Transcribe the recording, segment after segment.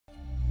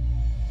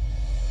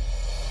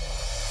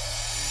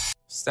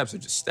Steps are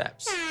just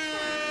steps.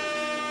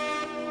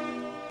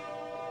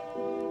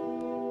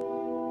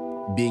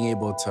 Being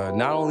able to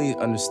not only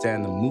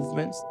understand the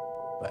movements,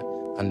 but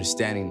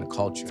understanding the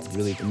culture,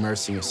 really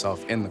immersing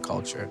yourself in the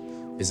culture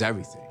is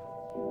everything.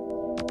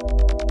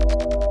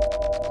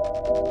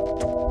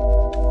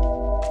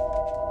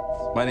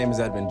 My name is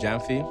Edmund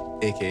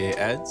Gyamfi, AKA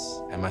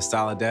Edz, and my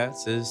style of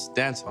dance is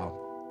dancehall.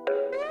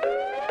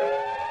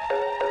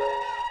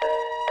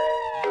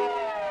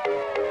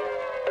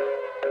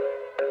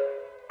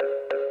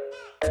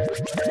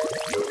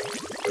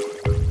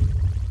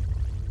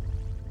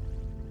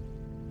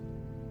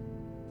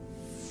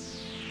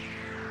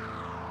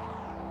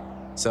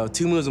 So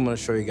 2 moves I'm gonna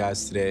show you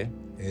guys today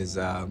is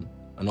an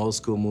old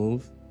school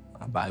move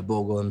by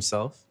Bogle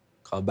himself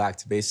called Back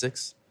to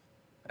Basics.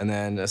 And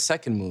then a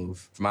second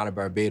move from out of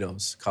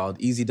Barbados called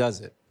Easy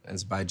Does It, and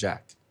it's by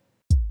Jack.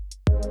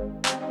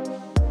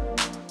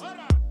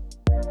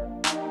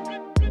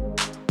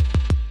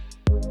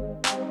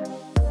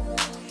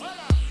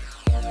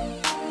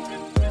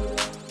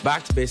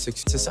 Back to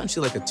Basics, it's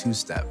essentially like a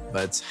 2-step,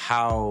 but it's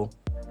how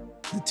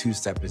the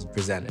 2-step is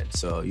presented.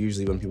 So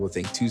usually when people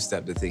think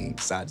 2-step, they're thinking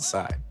side to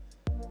side.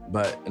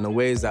 But in the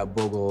ways that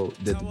Bogle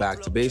did the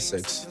Back to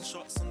Basics,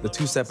 the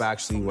 2-step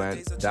actually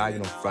went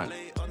diagonal front,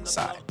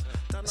 side.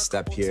 A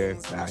step here,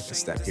 back, a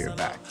step here,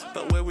 back.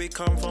 But where we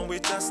come from, we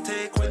just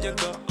take what you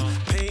got.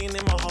 Pain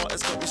in my heart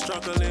has got me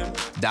struggling.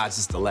 That's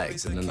just the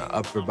legs, and then the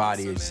upper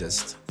body is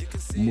just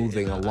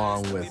moving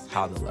along with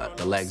how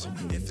the legs are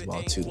moving as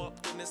well too.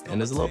 And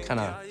there's a little kind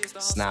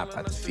of snap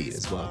at the feet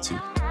as well too.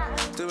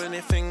 Do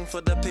anything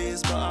for the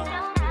peace, but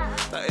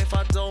that if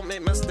I don't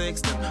make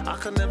mistakes, then I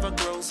can never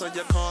grow, so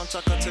you can't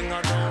chuck a thing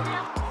I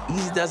don't.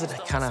 Easy Does It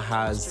kind of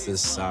has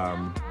this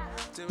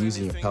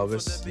using your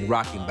pelvis, you're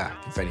rocking back,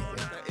 if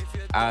anything.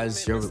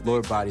 As your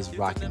lower body's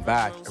rocking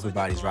back,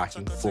 everybody's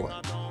rocking forward,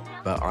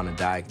 but on a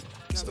diagonal.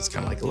 So it's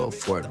kind of like a little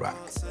forward rock.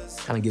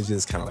 Kind of gives you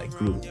this kind of like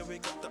groove,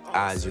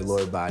 as your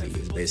lower body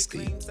is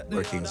basically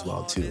working as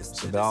well too.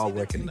 So they're all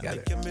working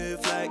together.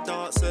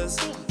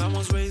 I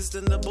was raised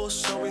in the bush,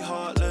 so we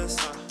heartless,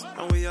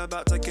 and we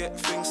about to get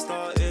things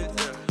started.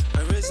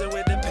 I risen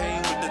with the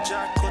pain, with the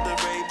jack or the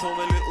rape, or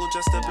a little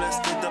just to bless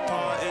the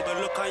departed.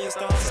 But look, I used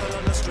to hustle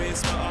on the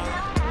streets, but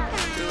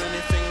I do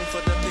anything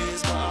for the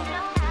peace, but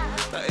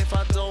that if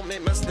I don't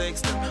make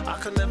mistakes, then I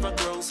can never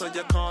grow, so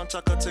you can't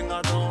chuck a thing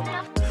I don't.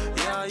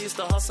 Yeah, I used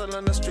to hustle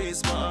on the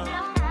streets, but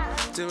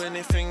I do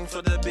anything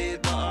for the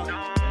beat, but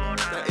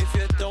that if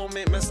you don't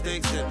make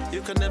mistakes, then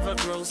you can never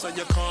grow, so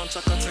you can't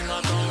chuck a thing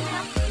I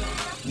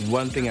don't.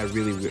 One thing I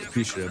really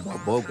appreciate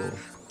about Bogle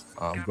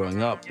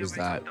growing up is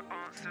that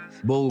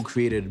Bogle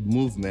created a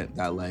movement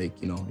that, like,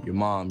 you know, your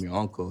mom, your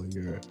uncle,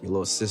 your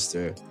little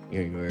sister,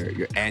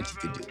 your auntie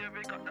could do.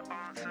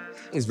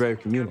 It's very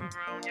communal.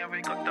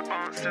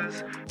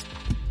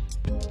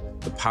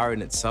 The power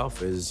in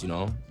itself is, you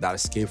know, that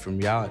escape from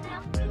reality.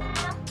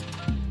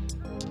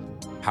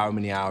 How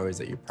many hours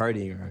that you're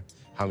partying or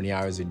how many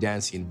hours you're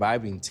dancing and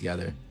vibing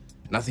together,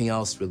 nothing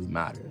else really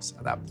matters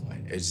at that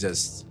point. It's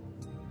just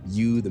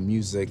you, the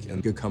music,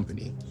 and good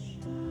company.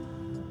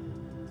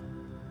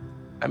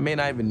 I may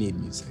not even need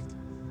music,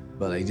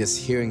 but like just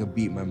hearing a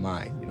beat in my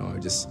mind, you know, or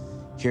just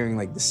hearing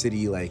like the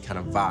city like kind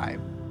of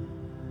vibe.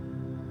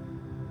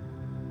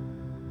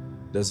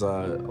 There's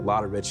a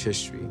lot of rich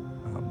history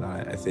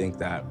that I think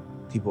that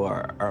people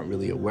aren't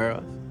really aware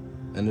of.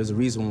 And there's a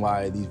reason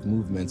why these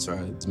movements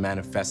are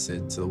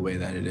manifested to the way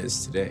that it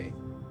is today.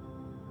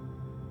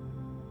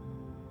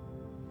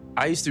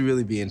 I used to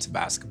really be into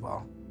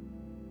basketball.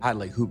 I had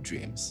like hoop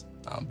dreams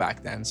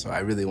back then, so I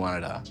really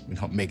wanted to, you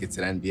know, make it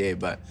to the NBA.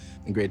 But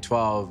in grade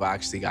 12, I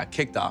actually got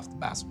kicked off the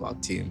basketball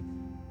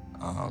team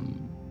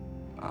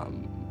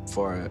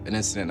for an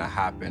incident that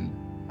happened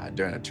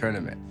during a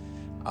tournament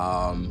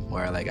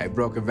where like I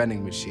broke a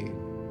vending machine.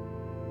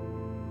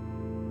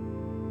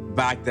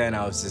 Back then,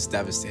 I was just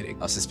devastated. I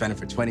was suspended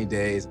for 20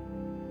 days.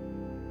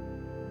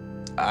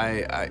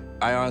 I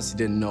honestly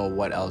didn't know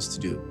what else to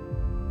do.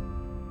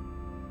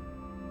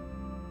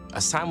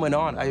 As time went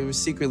on, I would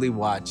secretly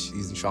watch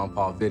these Sean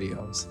Paul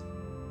videos.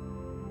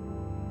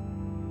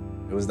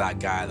 It was that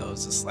guy that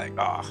was just like,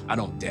 oh, I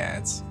don't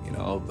dance, you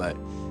know, but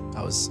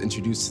I was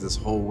introduced to this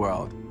whole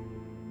world.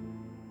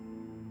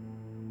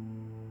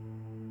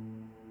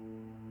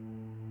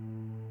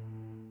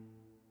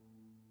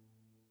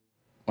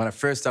 When I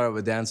first started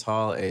with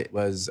dancehall, it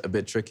was a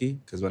bit tricky,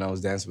 because when I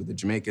was dancing with the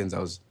Jamaicans, I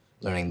was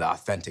learning the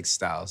authentic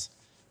styles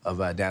of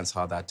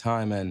dancehall at that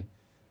time. And,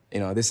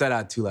 you know, they said I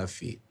had 2 left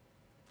feet.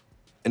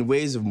 In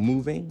ways of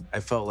moving, I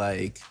felt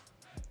like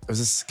there was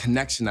this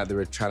connection that they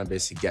were trying to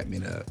basically get me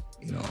to,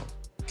 you know,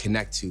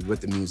 connect to with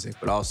the music,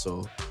 but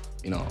also,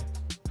 you know,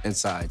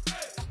 inside.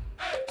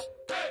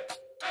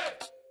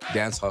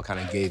 Dancehall kind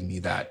of gave me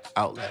that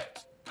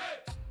outlet.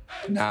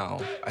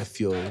 Now I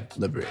feel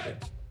liberated.